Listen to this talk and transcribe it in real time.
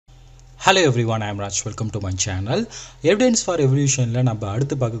Hello everyone, I am Raj. Welcome to my channel. Evidence for evolution la நம்ம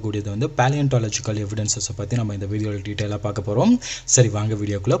அடுத்து பார்க்க கூடியது வந்து paleontological evidences பத்தி நம்ம இந்த வீடியோல டீடைலா பார்க்க போறோம். சரி வாங்க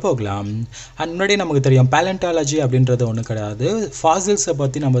வீடியோக்குள்ள போகலாம். முன்னாடி நமக்கு தெரியும் paleontology அப்படின்றது ஒண்ணு கிடையாது. fossils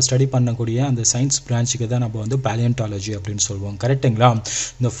பத்தி நம்ம ஸ்டடி பண்ணக்கூடிய அந்த சயின்ஸ் பிரான்ச்சுக்கு தான் நம்ம வந்து paleontology அப்படினு சொல்வோம். கரெக்ட்டுங்களா?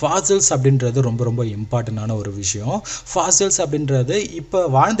 இந்த fossils அப்படின்றது ரொம்ப இம்பார்ட்டன்ட்டான ஒரு விஷயம். fossils அப்படின்றது இப்ப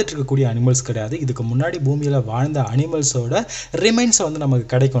வாழ்ந்துட்டு இருக்கக்கூடிய அனிமல்ஸ் கிடையாது. இதுக்கு முன்னாடி பூமியில வாழ்ந்த அனிமல்ஸோட ரிமைன்ஸ் வந்து நமக்கு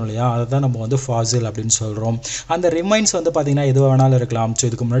கிடைக்கும் இல்லையா? தான் நம்ம வந்து ஃபாசில் அப்படினு சொல்றோம். அந்த ரிமைன்ஸ் வந்து பாத்தீங்கன்னா எது வேணாலும் இருக்கலாம். சோ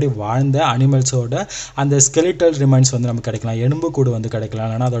இதுக்கு முன்னாடி வாழ்ந்த அனிமல்ஸோட அந்த ஸ்கெலிட்டல் ரிமைன்ஸ் வந்து நமக்கு கிடைக்கலாம். எலும்பு கூடு வந்து கிடைக்கலாம்.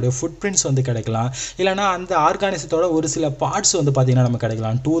 இல்லனா அதோட ஃபுட் பிரிண்ட்ஸ் வந்து கிடைக்கலாம். இல்லனா அந்த ஆர்கானிசத்தோட ஒரு சில பார்ட்ஸ் வந்து பாத்தீங்கன்னா நமக்கு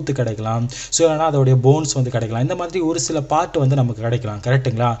கிடைக்கலாம். டூத் கிடைக்கலாம். சோ இல்லனா அதோட போன்ஸ் வந்து கிடைக்கலாம். இந்த மாதிரி ஒரு சில பார்ட் வந்து நமக்கு கிடைக்கலாம்.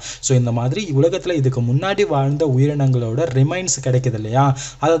 கரெக்ட்டுங்களா? சோ இந்த மாதிரி உலகத்துல இதுக்கு முன்னாடி வாழ்ந்த உயிரினங்களோட ரிமைன்ஸ் கிடைக்குது இல்லையா?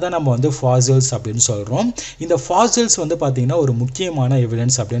 அதை தான் நம்ம வந்து ஃபாசில்ஸ் அப்படினு சொல்றோம். இந்த ஃபாசில்ஸ் வந்து பாத்தீங்கன்னா ஒரு முக்கியமான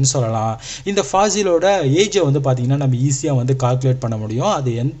எவிடன்ஸ் அப்படினு சொல்லலாம். இந்த ஃபாசிலோட ஏஜ் வந்து பாத்தீங்கன்னா நம்ம ஈஸியா வந்து கால்குலேட் பண்ண முடியும். அது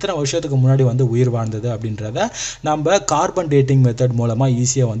எத்தனை வருஷத்துக்கு முன்னாடி வந்து உயிர் வாழ்ந்தது அப்படின்றத நம்ம கார்பன் டேட்டிங் மெத்தட் மூலமா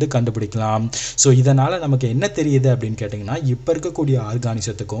ஈஸியா வந்து கண்டுபிடிக்கலாம். சோ இதனால நமக்கு என்ன தெரியுது அப்படின்னு கேட்டிங்கன்னா இப்ப இருக்கக்கூடிய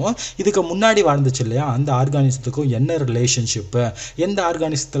ஆர்கானிசத்துக்கும் இதுக்கு முன்னாடி வாழ்ந்துச்சு இல்லையா அந்த ஆர்கானிசத்துக்கும் என்ன ரிலேஷன்ஷிப், எந்த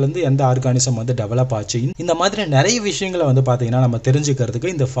ஆர்கானிசத்துல இருந்து எந்த ஆர்கானிசம் வந்து டெவலப் ஆச்சு, இந்த மாதிரி நிறைய விஷயங்களை வந்து பாத்தீங்கன்னா நம்ம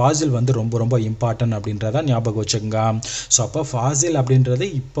தெரிஞ்சுக்கிறதுக்கு இந்த ஃபாசில் வந்து ரொம்ப இம்பார்ட்டன்ட் அப்படின்றத ஞாபகம் வச்சுக்கோங்க. ஸோ அப்போ ஃபாசில் அப்படின்றது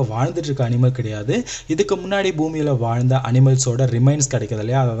இப்போ வாழ்ந்துட்டு இருக்க அனிமல் கிடையாது. இதுக்கு முன்னாடி பூமியில வாழ்ந்த அனிமல்ஸோட ரிமைன்ஸ் கிடைக்குது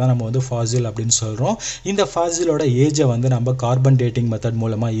இல்லையா அதை தான் நம்ம வந்து ஃபாசில் அப்படின்னு சொல்றோம். இந்த ஃபாசிலோட ஏஜை வந்து நம்ம கார்பன் டேட்டிங் மெத்தட்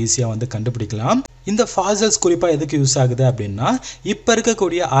மூலமா ஈஸியா வந்து கண்டுபிடிக்கலாம். இந்த ஃபாசில்ஸ் குறிப்பா எதுக்கு யூஸ் ஆகுது அப்படின்னா இப்ப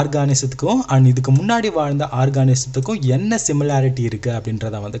இருக்கக்கூடிய ஆர்கானிசத்துக்கும் அண்ட் இதுக்கு முன்னாடி வாழ்ந்த ஆர்கானிசத்துக்கும் என்ன சிமிலாரிட்டி இருக்கு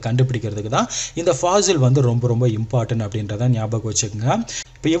அப்படின்றத வந்து கண்டுபிடிக்கிறதுக்கு தான் இந்த ஃபாசில் வந்து ரொம்ப இம்பார்ட்டன்ட் அப்படின்றத ஞாபகம் வச்சுக்கோங்க.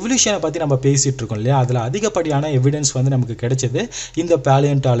 இப்போ எவல்யூஷனை பற்றி நம்ம பேசிகிட்டு இருக்கோம் இல்லையா அதில் அதிகப்படியான எவிடன்ஸ் வந்து நமக்கு கிடைச்சது இந்த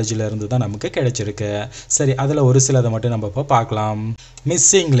பேலியோன்டாலஜில இருந்து தான் நமக்கு கிடைச்சிருக்கு. சரி அதில் ஒரு சிலதை மட்டும் நம்ம இப்போ பார்க்கலாம்.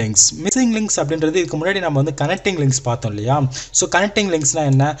 மிஸ்ஸிங் லிங்க்ஸ் அப்படின்றது இதுக்கு முன்னாடி நம்ம வந்து கனெக்டிங் லிங்க்ஸ் பார்த்தோம் இல்லையா? ஸோ கனெக்டிங் லிங்க்ஸ்னால்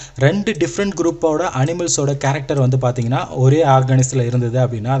என்ன? ரெண்டு டிஃப்ரெண்ட் குரூப்போட அனிமல்ஸோட கேரக்டர் வந்து பார்த்தீங்கன்னா ஒரே ஆர்கானிஸில் இருந்தது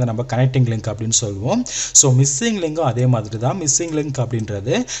அப்படின்னா அதை நம்ம கனெக்டிங் லிங்க் அப்படின்னு சொல்லுவோம். ஸோ மிஸ்ஸிங் லிங்கும் அதே மாதிரி தான். மிஸ்ஸிங் லிங்க்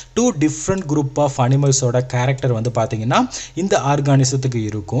அப்படின்றது two different group of அனிமல்ஸோட character வந்து பார்த்தீங்கன்னா இந்த ஆர்கானிசத்துக்கு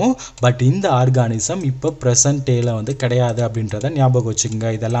இருக்கும். பட் இந்த ஆர்கானிசம் இப்போ பிரசன்ட் டேல வந்து கிடையாது அப்படின்றத ஞாபகம் வச்சுக்கோங்க.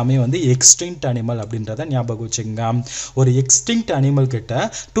 இதெல்லாமே வந்து எக்ஸ்டிங்க்ட் அனிமல் அப்படின்றத ஞாபகம் வச்சுக்கோங்க. ஒரு எக்ஸ்டிங்க்ட் அனிமல் கிட்ட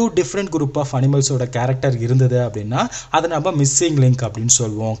two different group of அனிமல்ஸோட character இருந்தது அப்படின்னா அதை நம்ம மிஸ்ஸிங் லிங்க் அப்படின்னு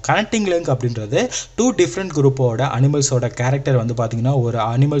சொல்லுவோம். கனெக்டிங் லிங்க் அப்படின்றது டூ டிஃப்ரெண்ட் குரூப்போட அனிமல்ஸோட கேரக்டர் வந்து பார்த்தீங்கன்னா ஒரு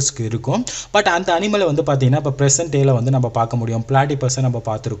அனிமல்ஸ்க்கு இருக்கும். பட் அந்த அனிமலை வந்து பார்த்தீங்கன்னா இப்போ பிரசன்ட் டேல வந்து நம்ம பார்க்க முடியும். பிளாட்டிபஸை நம்ம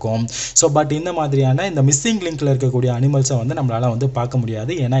பார்த்துருக்கோம். ஸோ பட் இந்த மாதிரியான இந்த மிஸ்ஸிங் லிங்க்ல இருக்கக்கூடிய அனிமல்ஸை வந்து நம்மளால வந்து பார்க்க முடியாது.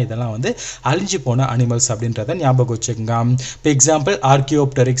 ஏன்னா இதெல்லாம் வந்து அழிஞ்சு போன அனிமல்ஸ் அப்படின்றத ஞாபகம் வச்சுக்கோங்க. இப்போ எக்ஸாம்பிள்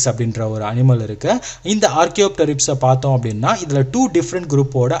ஆர்கியோப்டெரிக்ஸ் அப்படின்ற ஒரு அனிமல் இருக்கு. இந்த ஆர்கியோப்டெரிக்ஸை பார்த்தோம் அப்படின்னா இதுல டூ டிஃப்ரெண்ட்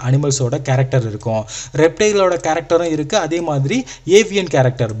குரூப்போட அனிமல்ஸோட கேரக்டர் இருக்கும். ரெப்டைலோட கேரக்டரும் இருக்கு, அதே மாதிரி ஏவியன்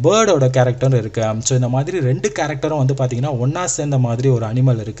கேரக்டர் பேர்டோட கேரக்டரும் இருக்கு. ஸோ இந்த மாதிரி ரெண்டு கேரக்டரும் வந்து பார்த்தீங்கன்னா ஒன்னா சேர்ந்த மாதிரி ஒரு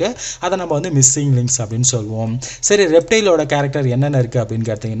அனிமல் இருக்கு. அதை நம்ம வந்து மிஸ்ஸிங் லிங்க்ஸ் அப்படின்னு சொல்லுவோம். சரி ரெப்டைலோட கேரக்டர் என்னென்ன இருக்கு அப்படின்னு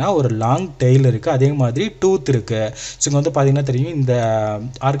கேட்டீங்கன்னா ஒரு லாங் டெய்ல் இருக்கு, அதே மாதிரி டூத் இருக்கு. ஸோ இங்கே வந்து பார்த்தீங்கன்னா தெரியும் இந்த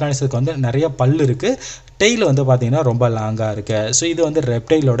ஆர்கானிசத்துக்கு வந்து நிறைய பல் இருக்கு, டெய்ல் வந்து பார்த்தீங்கன்னா ரொம்ப லாங்காக இருக்கு. ஸோ இது வந்து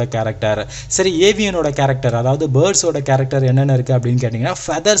ரெப்டைலோட கேரக்டர். சரி ஏவியனோட கேரக்டர் அதாவது பேர்ட்ஸோட கேரக்டர் என்னென்ன இருக்குது அப்படின்னு கேட்டிங்கன்னா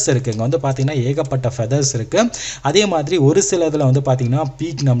ஃபெதர்ஸ் இருக்குது. இங்கே வந்து பார்த்தீங்கன்னா ஏகப்பட்ட ஃபெதர்ஸ் இருக்குது. அதே மாதிரி ஒரு சில இதில் வந்து பார்த்தீங்கன்னா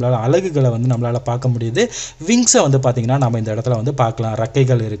பீக் நம்மளால் அலகுகளை வந்து நம்மளால் பார்க்க முடியுது. விங்ஸை வந்து பார்த்தீங்கன்னா நம்ம இந்த இடத்துல வந்து பார்க்கலாம்,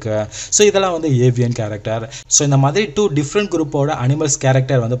 ரெக்கைகள் இருக்குது. ஸோ இதெல்லாம் வந்து ஏவியன் கேரக்டர். ஸோ இந்த மாதிரி டூ டிஃப்ரெண்ட் குரூப்போட அனிமல்ஸ்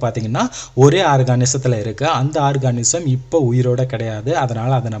கேரக்டர் வந்து பார்த்தீங்கன்னா ஒரே ஆர்கானிசத்தில் இருக்குது. அந்த ஆர்கானிசம் இப்போ உயிரோட கிடையாது.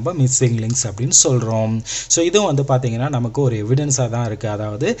 அதனால் அதை நம்ம மிஸ்ஸிங் லிங்க்ஸ் அப்படின்னு சொல்கிறோம். ஸோ இதுவும் வந்து பார்த்தீங்கன்னா நமக்கு ஒரு எவிடன்ஸாக தான் இருக்குது.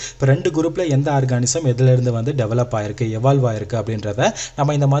 அதாவது இப்போ ரெண்டு குரூப்பில் எந்த ஆர்கானிசம் எதுலேருந்து வந்து டெவலப் ஆயிருக்கு, எவால்வ் ஆயிருக்கு அப்படின்றத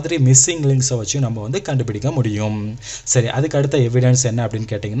நம்ம இந்த மாதிரி மிஸ்ஸிங் லிங்க்ஸை வச்சு நம்ம வந்து கண்டுபிடிக்க முடியும். சரி அதுக்கு அடுத்த எவிடன்ஸ் என்ன அப்படின்னு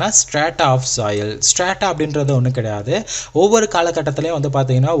கேட்டிங்கன்னா ஸ்ட்ராட்டா ஆஃப் சாயில். ஸ்ட்ராட்டா அப்படின்றது ஒன்றும் கிடையாது. ஒவ்வொரு காலகட்டத்திலையும் வந்து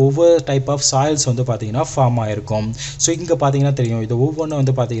பார்த்தீங்கன்னா ஒவ்வொரு டைப் ஆஃப் சாயில்ஸ் வந்து பார்த்தீங்கன்னா ஃபார்ம் ஆயிருக்கும். ஸோ இங்கே பார்த்தீங்கன்னா தெரியும் இது ஒவ்வொன்றும்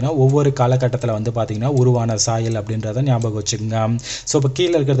வந்து பார்த்தீங்கன்னா ஒவ்வொரு காலகட்டத்தில் வந்து பார்த்தீங்கன்னா உருவான சாயில் அப்படின்றத ஞாபகம் வச்சுக்கோங்க. ஸோ இப்போ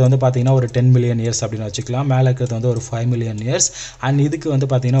கீழே இருக்கிறது வந்து பார்த்தீங்கன்னா ஒரு 10 மில்லியன் இயர்ஸ் அப்படின்னு வச்சுக்கலாம். மேலே இருக்கிறது வந்து ஒரு 5 மில்லியன் இயர்ஸ் அண்ட் இதுக்கு வந்து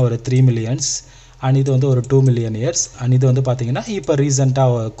பார்த்தீங்கன்னா ஒரு 3 மில்லியன்ஸ் அண்ட் இது வந்து ஒரு 2 மில்லியன் இயர்ஸ் அண்ட் இது வந்து பார்த்தீங்கன்னா இப்போ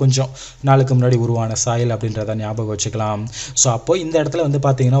ரீசெண்டாக கொஞ்சம் நாளுக்கு முன்னாடி உருவான சாயில் அப்படின்றத ஞாபகம் வச்சுக்கலாம். ஸோ அப்போ இந்த இடத்துல வந்து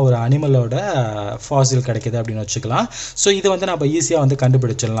பார்த்தீங்கன்னா ஒரு அனிமலோட ஃபாசில் கிடைக்குது அப்படின்னு வச்சுக்கலாம். ஸோ இது வந்து நம்ம ஈஸியாக வந்து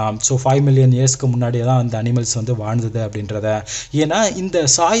கண்டுபிடிச்சிடலாம். ஸோ 5 மில்லியன் இயர்ஸ்க்கு முன்னாடியே தான் அந்த அனிமல்ஸ் வந்து வாழ்ந்தது அப்படின்றத. ஏன்னா இந்த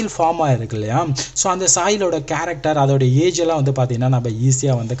சாயில் ஃபார்ம் ஆகிருக்கு இல்லையா, ஸோ அந்த சாயிலோட கேரக்டர் அதோட ஏஜ் எல்லாம் வந்து பார்த்தீங்கன்னா நம்ம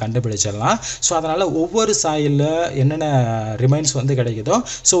ஈஸியாக வந்து கண்டுபிடிச்சிடலாம். ஸோ அதனால் ஒவ்வொரு சாயிலில் என்னென்ன ரிமைன்ஸ் வந்து கிடைக்குதோ,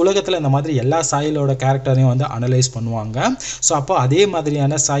 ஸோ உலகத்தில் இந்த மாதிரி எல்லா சாயிலோட கேரக்டரையும் வந்து அனலைஸ் பண்ணுவாங்க. ஸோ அப்போ அதே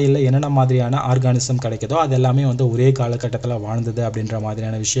மாதிரியான சாயிலில் என்னென்ன மாதிரியான ஆர்கானிசம் கிடைக்குதோ அது எல்லாமே வந்து ஒரே காலகட்டத்தில் வாழ்ந்தது அப்படின்ற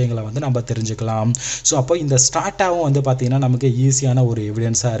மாதிரியான விஷயங்களை வந்து நம்ம தெரிஞ்சுக்கலாம். ஸோ அப்போ இந்த ஸ்டார்ட்டாகவும் வந்து பார்த்திங்கன்னா நமக்கு ஈஸியான ஒரு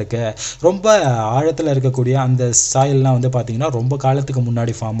எவிடன்ஸாக இருக்குது. ரொம்ப ஆழத்தில் இருக்கக்கூடிய அந்த சாயில்லாம் வந்து பார்த்திங்கன்னா ரொம்ப காலத்துக்கு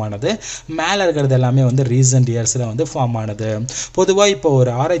முன்னாடி ஃபார்ம் ஆனது, மேலே இருக்கிறது எல்லாமே வந்து ரீசன்ட் இயர்ஸில் வந்து ஃபார்ம் ஆனது. பொதுவாக இப்போ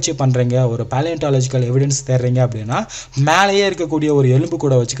ஒரு ஆராய்ச்சி பண்ணுறீங்க, ஒரு பேலியோன்டாலஜிக்கல் எவிடன்ஸ் தேடுறீங்க அப்படின்னா மேலேயே இருக்கக்கூடிய ஒரு எலும்பு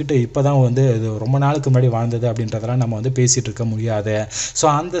கூட வச்சுக்கிட்டு இப்போ தான் வந்து இது ரொம்ப நாளுக்கு முன்னாடி வாழ்ந்தது அப்படின்றதெல்லாம் நம்ம வந்து பேசிகிட்டு இருக்க முடியாது. ஸோ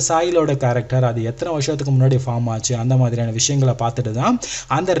அந்த சாயிலோட கேரக்டர் அது எத்தனை வருஷத்துக்கு முன்னாடி ஃபார்ம் ஆச்சு அந்த மாதிரியான விஷயங்களை பார்த்துட்டு தான்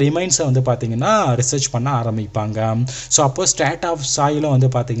அந்த ரிமைன்ஸை வந்து பார்த்திங்கன்னா ரிசர்ச் பண்ண ஆரம்பிப்பாங்க. ஸோ அப்போ ஸ்டேட் ஆஃப் சாயிலும் வந்து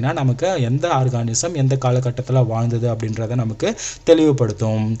பார்த்திங்கன்னா நமக்கு எந்த ஆர்கானிசம் எந்த காலகட்டத்தில் வாழ்ந்தது அப்படின்றத நமக்கு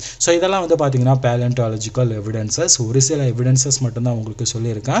தெளிவுபடுத்தும். ஸோ இதெல்லாம் வந்து பார்த்திங்கன்னா பேலியோன்டாலஜிக்கல் எவிடன்சஸ். ஒரு சில எவிடன்சஸ் மட்டும்தான் உங்களுக்கு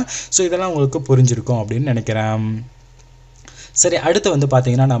சொல்லியிருக்கேன். ஸோ இதெல்லாம் உங்களுக்கு புரிஞ்சிருக்கும் அப்படின்னு நினைக்கிறேன். சரி, அடுத்து வந்து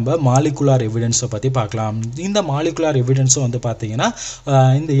பார்த்தீங்கன்னா நம்ம மாலிகுலார் எவிடன்ஸை பற்றி பார்க்கலாம். இந்த மாலிகுலார் எவிடன்ஸும் வந்து பார்த்தீங்கன்னா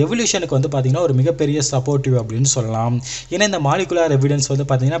இந்த எவல்யூஷனுக்கு வந்து பார்த்தீங்கன்னா ஒரு மிகப்பெரிய சப்போர்ட்டிவ் அப்படின்னு சொல்லலாம். ஏன்னா இந்த மாலிகுலார் எவிடன்ஸ் வந்து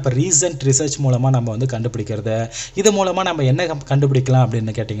பார்த்தீங்கன்னா இப்போ ரீசன்ட் ரிசர்ச் மூலமாக நம்ம வந்து கண்டுபிடிக்கிறது. இது மூலமாக நம்ம என்ன கண்டுபிடிக்கலாம்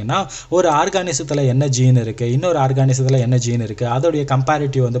அப்படின்னு கேட்டிங்கன்னா, ஒரு ஆர்கானிசத்தில் என்ன ஜீன் இருக்குது, இன்னொரு ஆர்கானிசத்தில் என்ன ஜீன் இருக்குது, அதோடைய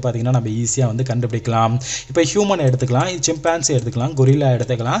கம்பேரிட்டிவ் வந்து பார்த்தீங்கன்னா நம்ம ஈஸியாக வந்து கண்டுபிடிக்கலாம். இப்போ ஹியூமன் எடுத்துக்கலாம், சிம்பான்சி எடுத்துக்கலாம், கொரில்லா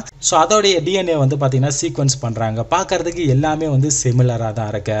எடுத்துக்கலாம். ஸோ அதோடைய டிஎன்ஏ வந்து பார்த்தீங்கன்னா சீக்வன்ஸ் பண்ணுறாங்க, பார்க்கறதுக்கு எல்லாமே வந்து சிமிலராக தான்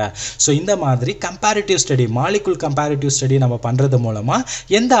இருக்கு. ஸோ இந்த மாதிரி comparative study, molecule comparative study நம்ம பண்ணுறது மூலமாக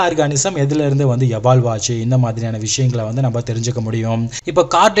எந்த ஆர்கானிசம் எதுலேருந்து வந்து எவால்வ் ஆச்சு இந்த மாதிரியான விஷயங்களை வந்து நம்ம தெரிஞ்சுக்க முடியும். இப்போ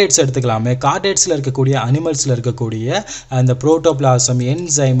கார்டேட்ஸ் எடுத்துக்கலாமே, கார்டேட்ஸில் இருக்கக்கூடிய அனிமல்ஸில் இருக்கக்கூடிய அந்த புரோட்டோபிளாசம்,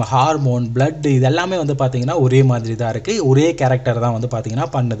 என்சைம், ஹார்மோன், பிளட் இது எல்லாமே வந்து பார்த்தீங்கன்னா ஒரே மாதிரி தான் இருக்குது, ஒரே கேரக்டர் தான் வந்து பார்த்தீங்கன்னா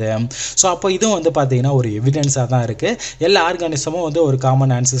பண்ணுது. ஸோ அப்போ இதுவும் வந்து பார்த்தீங்கன்னா ஒரு எவிடன்ஸாக தான் இருக்குது. எல்லா ஆர்கானிசமும் வந்து ஒரு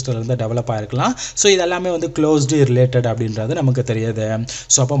காமன் ஆன்சிஸ்டர்லேருந்து டெவலப் ஆகிருக்கலாம். ஸோ இதெல்லாமே வந்து க்ளோஸ்டு ரிலேட்டட் அப்படின்றது நமக்கு தெரியுது.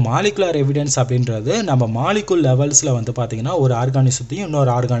 ஸோ அப்போ மாலிகுலர் எவிடன்ஸ் அப்படின்றது நம்ம மாலிகுல் லெவல்ஸில் வந்து பார்த்தீங்கன்னா ஒரு ஆர்கானிசத்தையும்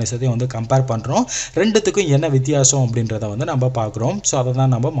இன்னொரு ஆர்கானிசத்தையும் வந்து கம்பேர் பண்ணுறோம், ரெண்டுத்துக்கும் என்ன வித்தியாசம் அப்படின்றத வந்து நம்ம பார்க்குறோம். ஸோ அதை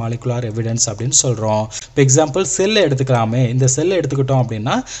தான் நம்ம மாலிகுலார் எவிடன்ஸ் அப்படின்னு சொல்கிறோம். இப்போ எக்ஸாம்பிள் செல்லை எடுத்துக்கலாமே, இந்த செல்லை எடுத்துக்கிட்டோம்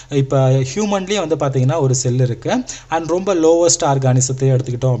அப்படின்னா இப்போ ஹியூமன்லேயும் வந்து பார்த்தீங்கன்னா ஒரு செல் இருக்குது, அண்ட் ரொம்ப லோவஸ்ட் ஆர்கானிசத்தையும்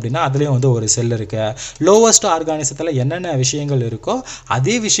எடுத்துக்கிட்டோம் அப்படின்னா அதுலேயும் வந்து ஒரு செல் இருக்குது. லோவஸ்ட் ஆர்கானிசத்தில் என்னென்ன விஷயங்கள் இருக்கோ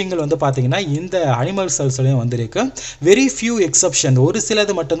அதே விஷயங்கள் வந்து பார்த்தீங்கன்னா இந்த அனிமல் செல்ஸ்லையும் வந்து இருக்குது. வெரி ஃபியூ எக்ஸப்ஷன், ஒரு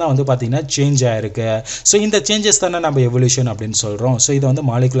சிலது மட்டும்தான் வந்து பார்த்தீங்கன்னா சேஞ்ச் ஆகிருக்கு. ஸோ இந்த சேஞ்சஸ் தானே நம்ம எவல்யூஷன் அப்படின்னு சொல்கிறோம். ஸோ இதை வந்து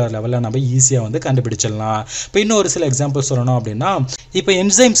மாலிகுலர் லெவலில் நம்ம ஈஸியாக வந்து கண்டுபிடிச்சிடலாம். இப்போ இன்னும் ஒரு சில எக்ஸாம்பிள் சொல்லணும் அப்படின்னா, இப்போ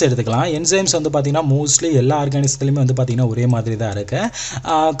என்சைம்ஸ் எடுத்துக்கலாம். என்சைம்ஸ் வந்து பார்த்தீங்கன்னா மோஸ்ட்லி எல்லா ஆர்கானிசத்துலையுமே வந்து பார்த்தீங்கன்னா ஒரே மாதிரி தான்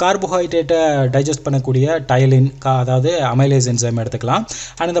இருக்குது. கார்போஹைட்ரேட்டை டைஜஸ்ட் பண்ணக்கூடிய டைலின், அதாவது அமைலேஸ் என்சைம் எடுத்துக்கலாம்.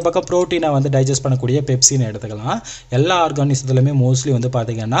 அண்ட் இந்த பக்கம் ப்ரோட்டீனை வந்து டைஜஸ்ட் பண்ணக்கூடிய பெப்சினை எடுத்துக்கலாம். எல்லா ஆர்கானிசத்துலையுமே மோஸ்ட்லி வந்து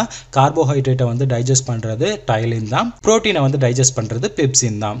பார்த்தீங்கன்னா கார்போஹைட்ரேட்டை வந்து டைஜஸ்ட் பண்ணுறது டைலின் தான், புரோட்டீனை வந்து டைஜஸ்ட் பண்ணுறது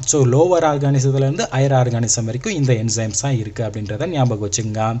பெப்சின் தான். ஸோ லோவர் ஆர்கானிசத்துலேருந்து ஹையர் ஆர்கானிசம் வரைக்கும் இந்த என்சைம்ஸ் தான் இருக்குது அப்படின்றத ஞாபகம்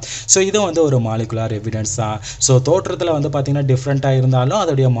வச்சுங்க. ஸோ இதுவும் வந்து ஒரு மாலிகுலார் எவிடன்ஸ் தான். ஸோ தோற்றத்தில் வந்து பார்த்தீங்கன்னா டிஃப்ரெண்ட்டாக இருந்தாலும்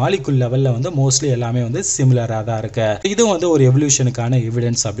அதோடைய மாலிகுல் லெவலில் வந்து மோஸ்ட்லி எல்லாமே வந்து சிமிலராக தான் இருக்குது. இதுவும் வந்து ஒரு எவல்யூஷனுக்கான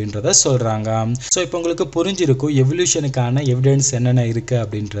எவிடன்ஸ் அப்படின்றத சொல்கிறாங்க. ஸோ இப்போ உங்களுக்கு புரிஞ்சிருக்கும் எவல்யூஷனுக்கான எவிடன்ஸ் என்னென்ன இருக்குது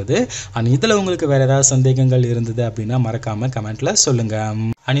அப்படின்றது. அண்ட் இதில் உங்களுக்கு வேறு ஏதாவது சந்தேகங்கள் இருந்தது அப்படின்னா மறக்காமல் கமெண்ட்டில் சொல்லுங்கள்.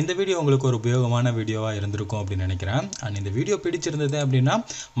 அண்ட் இந்த வீடியோ உங்களுக்கு ஒரு உபயோகமான வீடியோவாக இருந்திருக்கும் அப்படின்னு நினைக்கிறேன். அண்ட் இந்த வீடியோ பிடிச்சிருந்தது அப்படின்னா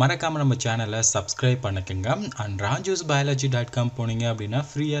மறக்காமல் நம்ம சேனலை சப்ஸ்கிரைப் பண்ணிக்கோங்க. அண்ட் rajusbiology.com போனீங்க அப்படின்னா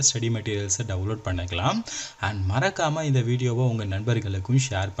ஃப்ரீயாக ஸ்டடி மெட்டீரியல்ஸை டவுன்லோட் பண்ணிக்கலாம். அண்ட் மறக்காமல் இந்த வீடியோவை உங்கள் நண்பர்களுக்கும்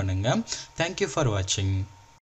ஷேர் பண்ணுங்கள். தேங்க்யூ ஃபார் வாட்சிங்.